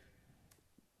 Jay.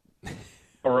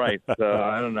 All right.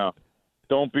 I don't know.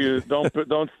 Don't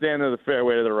stand in the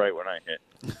fairway to the right when I hit.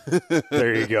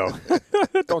 There you go.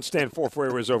 Don't stand 4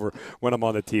 fairways over when I'm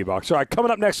on the tee box. All right,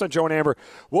 coming up next on Joe and Amber,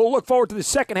 we'll look forward to the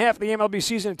second half of the MLB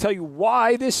season and tell you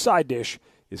why this side dish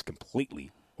is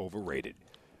completely overrated.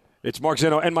 It's Mark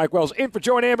Zinno and Mike Wells in for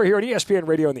Joe and Amber here on ESPN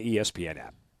Radio and the ESPN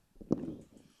app.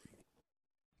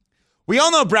 We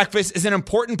all know breakfast is an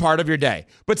important part of your day,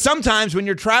 but sometimes when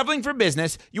you're traveling for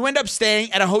business, you end up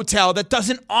staying at a hotel that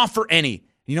doesn't offer any.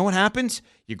 You know what happens?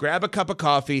 You grab a cup of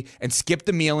coffee and skip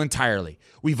the meal entirely.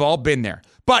 We've all been there.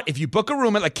 But if you book a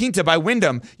room at La Quinta by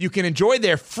Wyndham, you can enjoy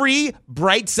their free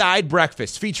Bright Side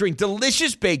breakfast featuring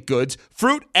delicious baked goods,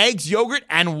 fruit, eggs, yogurt,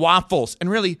 and waffles. And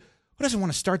really, who doesn't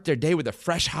want to start their day with a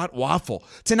fresh, hot waffle?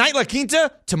 Tonight, La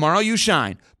Quinta, tomorrow you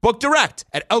shine. Book direct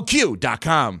at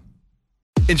LQ.com.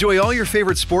 Enjoy all your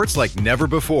favorite sports like never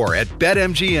before at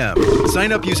BetMGM.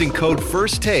 Sign up using code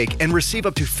FIRSTTAKE and receive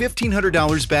up to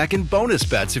 $1,500 back in bonus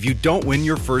bets if you don't win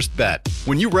your first bet.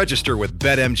 When you register with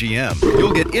BetMGM,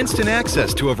 you'll get instant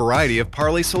access to a variety of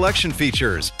parlay selection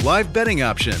features, live betting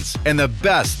options, and the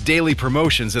best daily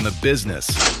promotions in the business.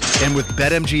 And with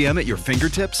BetMGM at your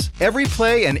fingertips, every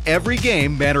play and every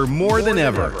game matter more than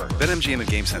ever. BetMGM and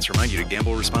GameSense remind you to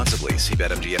gamble responsibly. See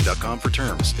BetMGM.com for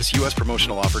terms. This U.S.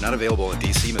 promotional offer not available in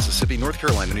D.C., Mississippi, North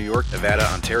Carolina, New York, Nevada,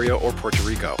 Ontario, or Puerto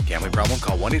Rico. Gambling problem?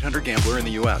 Call 1-800-GAMBLER in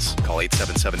the U.S. Call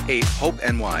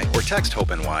 877-8-HOPE-NY or text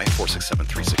HOPE-NY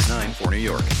 467-369 for New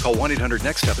York. Call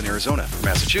 1-800-NEXT-STEP in Arizona. For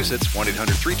Massachusetts,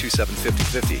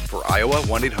 1-800-327-5050. For Iowa,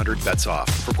 1-800-BETS-OFF.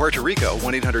 For Puerto Rico,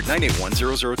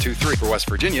 1-800-981-0023. For West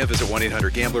Virginia, visit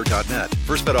 1-800-GAMBLER.net.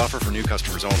 First bet offer for new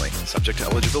customers only. Subject to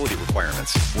eligibility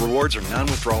requirements. Rewards are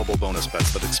non-withdrawable bonus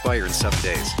bets that expire in 7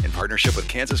 days. In partnership with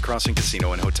Kansas Crossing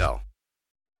Casino and Hotel.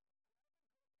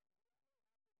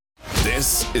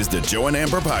 This is the Joe and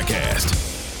Amber Podcast.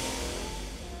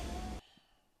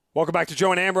 Welcome back to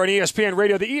Joe and Amber on ESPN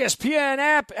Radio, the ESPN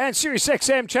app, and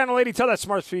SiriusXM Channel 80. Tell that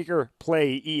smart speaker,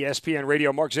 play ESPN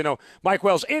Radio. Mark Zinno, Mike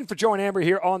Wells in for Joe and Amber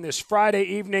here on this Friday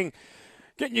evening.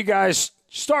 Getting you guys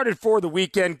started for the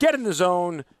weekend. Get in the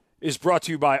zone. is brought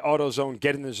to you by AutoZone.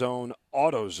 Get in the zone,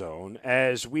 AutoZone,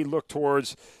 as we look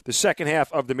towards the second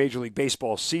half of the Major League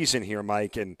Baseball season here,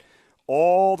 Mike. And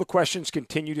all the questions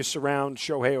continue to surround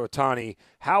Shohei Ohtani.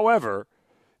 However,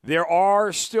 there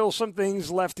are still some things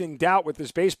left in doubt with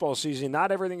this baseball season.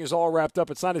 Not everything is all wrapped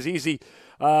up. It's not as easy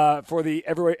for the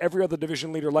every other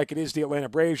division leader like it is the Atlanta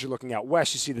Braves. You're looking out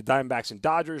west. You see the Diamondbacks and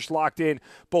Dodgers locked in.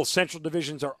 Both central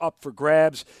divisions are up for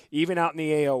grabs. Even out in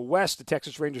the AL West, the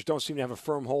Texas Rangers don't seem to have a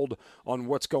firm hold on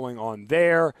what's going on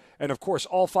there. And, of course,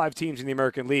 all 5 teams in the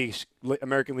American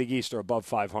League East are above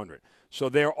 500. So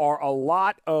there are a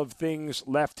lot of things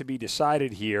left to be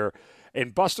decided here.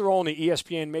 And Buster Olney,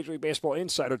 ESPN Major League Baseball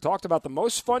insider, talked about the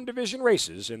most fun division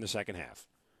races in the second half.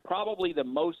 Probably the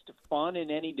most fun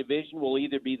in any division will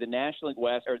either be the National League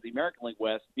West or the American League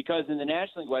West, because in the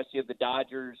National League West you have the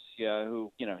Dodgers,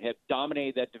 who have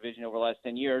dominated that division over the last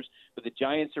 10 years, but the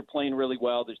Giants are playing really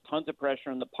well. There's tons of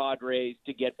pressure on the Padres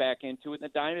to get back into it, and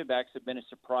the Diamondbacks have been a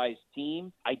surprise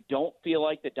team. I don't feel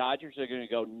like the Dodgers are going to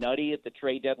go nutty at the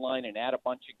trade deadline and add a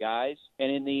bunch of guys.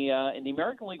 And in the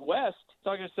American League West,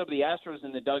 talking to some of the Astros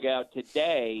in the dugout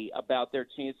today about their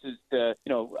chances to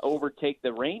overtake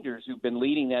the Rangers, who've been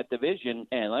leading that division.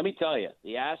 And let me tell you,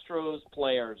 the Astros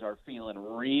players are feeling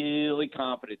really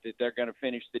confident that they're going to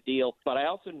finish the deal. But I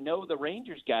also know the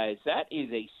Rangers guys, that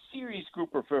is a serious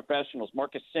group of professionals.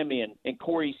 Marcus Semien and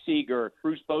Corey Seager,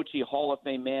 Bruce Bochy, Hall of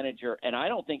Fame manager. And I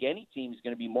don't think any team is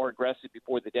going to be more aggressive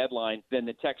before the deadline than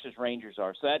the Texas Rangers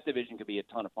are. So that division could be a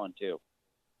ton of fun too.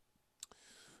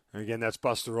 Again, that's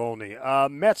Buster Olney.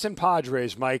 Mets and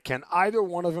Padres, Mike, can either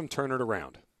one of them turn it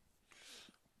around?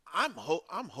 I'm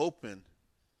hoping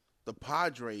the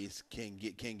Padres can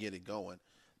get it going.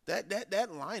 That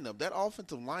lineup, that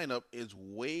offensive lineup, is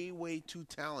way too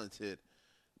talented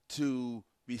to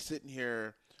be sitting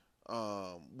here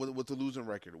with a losing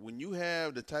record. When you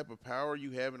have the type of power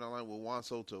you have in the line with Juan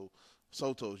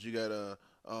Soto's, you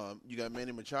got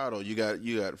Manny Machado, you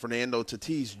got Fernando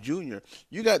Tatis Jr.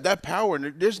 You got that power,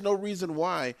 and there's no reason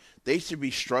why they should be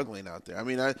struggling out there. I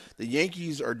mean, the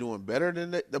Yankees are doing better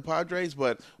than the Padres,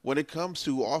 but when it comes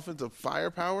to offensive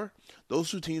firepower,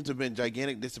 those two teams have been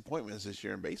gigantic disappointments this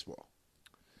year in baseball.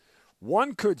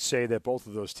 One could say that both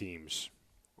of those teams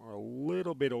are a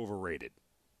little bit overrated,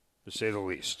 to say the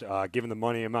least, given the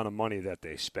amount of money that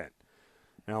they spent.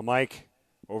 Now, Mike,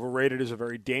 overrated is a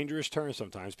very dangerous term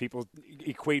sometimes. People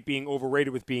equate being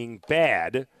overrated with being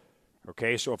bad.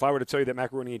 Okay, so if I were to tell you that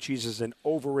macaroni and cheese is an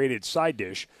overrated side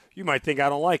dish, you might think I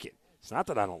don't like it. It's not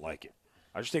that I don't like it.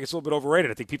 I just think it's a little bit overrated.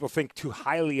 I think people think too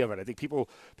highly of it. I think people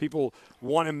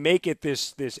want to make it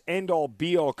this end-all,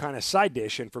 be-all kind of side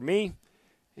dish. And for me,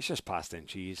 it's just pasta and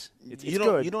cheese. It's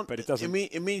good, but it doesn't.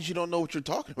 It means you don't know what you're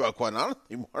talking about, quite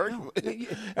honestly, Mark. No.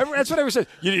 That's what everyone says.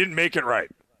 You didn't make it right.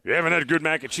 You haven't had good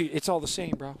mac and cheese. It's all the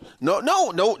same, bro. No,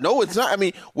 it's not. I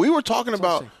mean, we were talking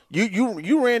about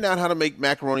you ran down how to make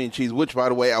macaroni and cheese, which, by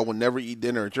the way, I will never eat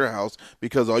dinner at your house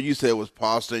because all you said was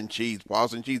pasta and cheese.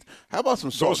 How about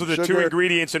some salt and sugar? Those are the 2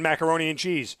 ingredients in macaroni and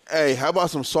cheese. Hey, how about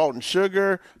some salt and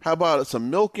sugar? How about some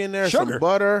milk in there, some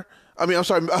butter?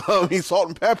 Salt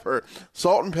and pepper.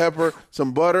 Salt and pepper,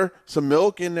 some butter, some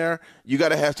milk in there. You got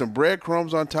to have some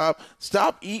breadcrumbs on top.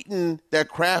 Stop eating that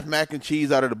Kraft mac and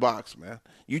cheese out of the box, man.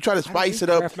 You try to spice it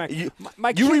up. You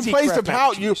replace the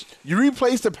powder. You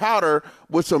replace the powder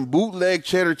with some bootleg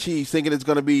cheddar cheese, thinking it's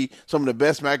going to be some of the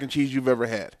best mac and cheese you've ever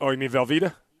had. Oh, you mean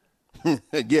Velveeta?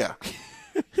 Yeah.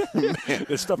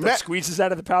 The stuff that squeezes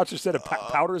out of the pouch instead of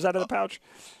powders out of the pouch.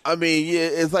 I mean, yeah,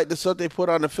 it's like the stuff they put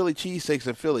on the Philly cheesesteaks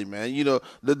in Philly, man. You know,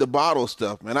 the bottle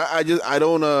stuff, man. I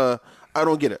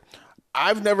don't get it.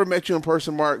 I've never met you in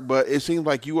person, Mark, but it seems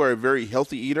like you are a very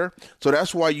healthy eater. So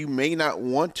that's why you may not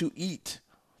want to eat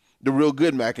the real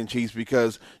good mac and cheese,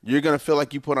 because you're going to feel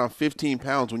like you put on 15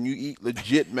 pounds when you eat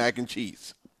legit mac and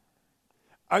cheese.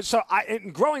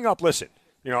 Growing up, listen,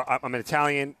 I'm an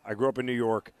Italian. I grew up in New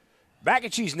York. Mac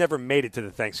and cheese never made it to the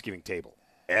Thanksgiving table,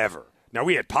 ever. Now,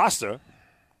 we had pasta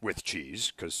with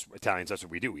cheese, because Italians, that's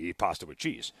what we do. We eat pasta with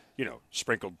cheese.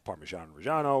 Sprinkled Parmesan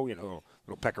Reggiano, little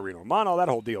Pecorino Romano, that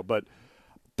whole deal. But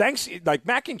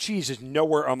mac and cheese is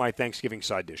nowhere on my Thanksgiving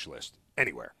side dish list,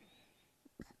 anywhere.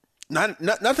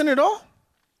 Nothing at all?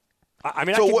 I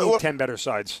can name 10 better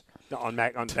sides on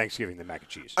Thanksgiving than mac and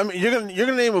cheese. I mean, you're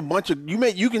gonna name a bunch of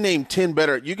you can name 10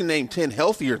 better. You can name 10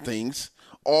 healthier things,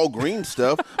 all green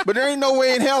stuff. But there ain't no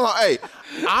way in hell. Hey,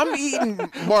 I'm eating,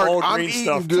 Mark. I'm eating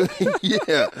stuff. Good.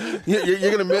 Yeah,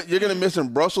 you're gonna miss some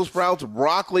Brussels sprouts,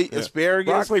 broccoli,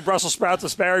 asparagus, Brussels sprouts,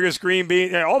 asparagus, green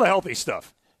bean, all the healthy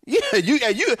stuff.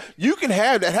 Yeah, you can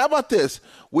have that. How about this?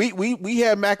 We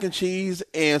have mac and cheese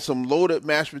and some loaded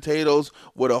mashed potatoes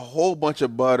with a whole bunch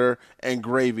of butter and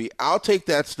gravy. I'll take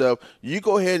that stuff. You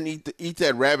go ahead and eat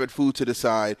that rabbit food to the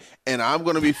side, and I'm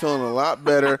going to be feeling a lot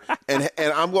better. and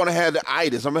I'm going to have the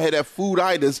itis. I'm going to have that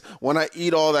food-itis when I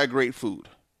eat all that great food.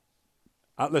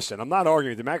 Listen, I'm not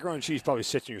arguing. The macaroni and cheese probably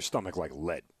sits in your stomach like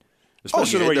lead,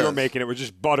 especially the way you were making it with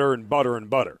just butter and butter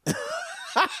and butter.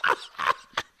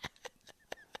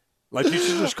 Like you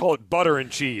should just call it butter and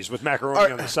cheese with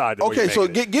macaroni on the side. Okay, so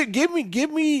give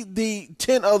me the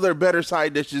 10 other better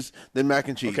side dishes than mac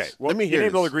and cheese. Okay, well, let me hear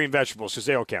name all the green vegetables because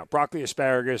they all count. Broccoli,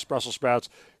 asparagus, Brussels sprouts,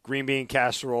 green bean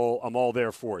casserole. I'm all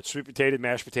there for it. Sweet potato,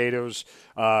 mashed potatoes.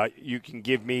 You can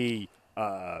give me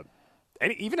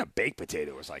even a baked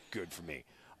potato is like good for me.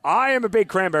 I am a big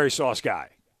cranberry sauce guy.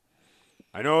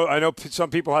 I know some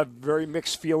people have very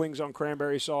mixed feelings on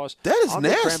cranberry sauce. That is I'm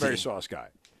nasty. a cranberry sauce guy.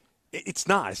 It's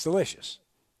not. It's delicious.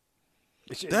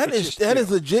 That is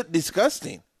legit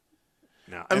disgusting.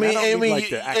 No, I mean, out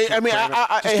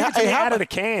of the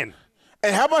can.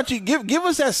 And how about you give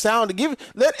us that sound?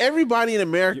 Let everybody in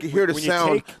America hear the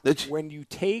sound. When you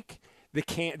take the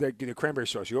can, the cranberry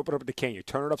sauce, you open up the can, you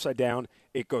turn it upside down,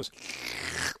 it goes,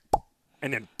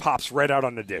 and then pops right out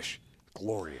on the dish.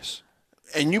 Glorious.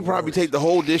 And you probably take the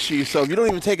whole dish to yourself. You don't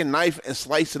even take a knife and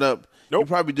slice it up. Nope. You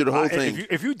probably do the whole thing.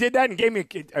 If you did that and gave me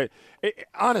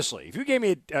honestly, if you gave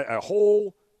me a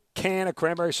whole can of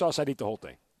cranberry sauce, I'd eat the whole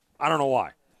thing. I don't know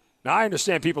why. Now I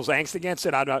understand people's angst against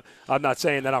it. I'm not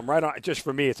saying that I'm right on. Just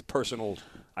for me, it's a personal.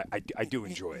 I do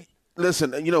enjoy it.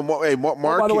 Listen,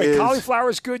 Mark. By the way, cauliflower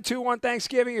is good too on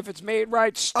Thanksgiving if it's made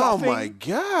right. Stuffing. Oh my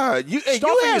God!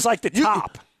 Stuffing is like the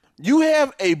top. You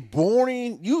have a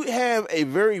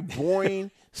very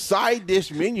boring side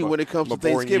dish menu when it comes to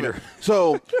Thanksgiving.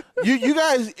 So you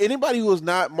guys, anybody who is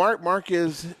not Mark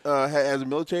has a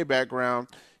military background.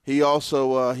 He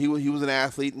also he was an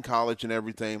athlete in college and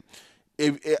everything.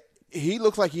 He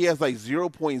looks like he has like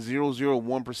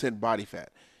 0.001% body fat.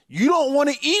 You don't want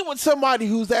to eat with somebody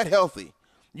who's that healthy.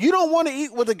 You don't want to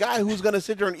eat with a guy who's going to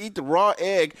sit there and eat the raw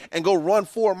egg and go run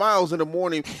 4 miles in the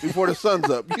morning before the sun's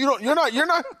up. You're not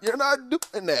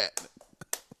doing that.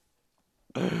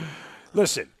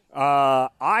 Listen,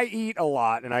 I eat a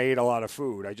lot, and I eat a lot of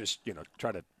food. I just,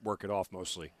 try to work it off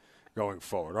mostly going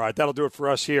forward. All right, that'll do it for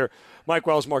us here. Mike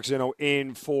Wells, Mark Zinno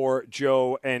in for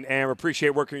Joe and Amber.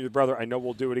 Appreciate working with your brother. I know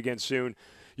we'll do it again soon.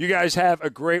 You guys have a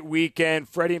great weekend.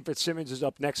 Freddie and Fitzsimmons is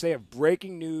up next. They have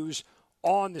breaking news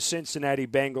on the Cincinnati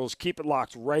Bengals. Keep it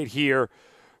locked right here.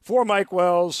 For Mike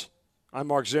Wells, I'm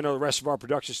Mark Zinno. The rest of our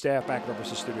production staff back at Upper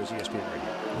Studios, ESPN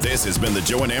Radio. This has been the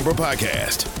Joe and Amber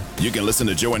Podcast. You can listen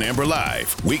to Joe and Amber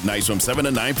live weeknights from 7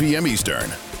 to 9 p.m. Eastern.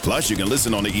 Plus, you can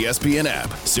listen on the ESPN app,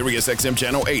 SiriusXM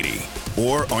Channel 80,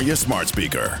 or on your smart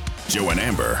speaker. Joe and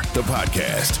Amber, the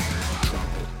podcast.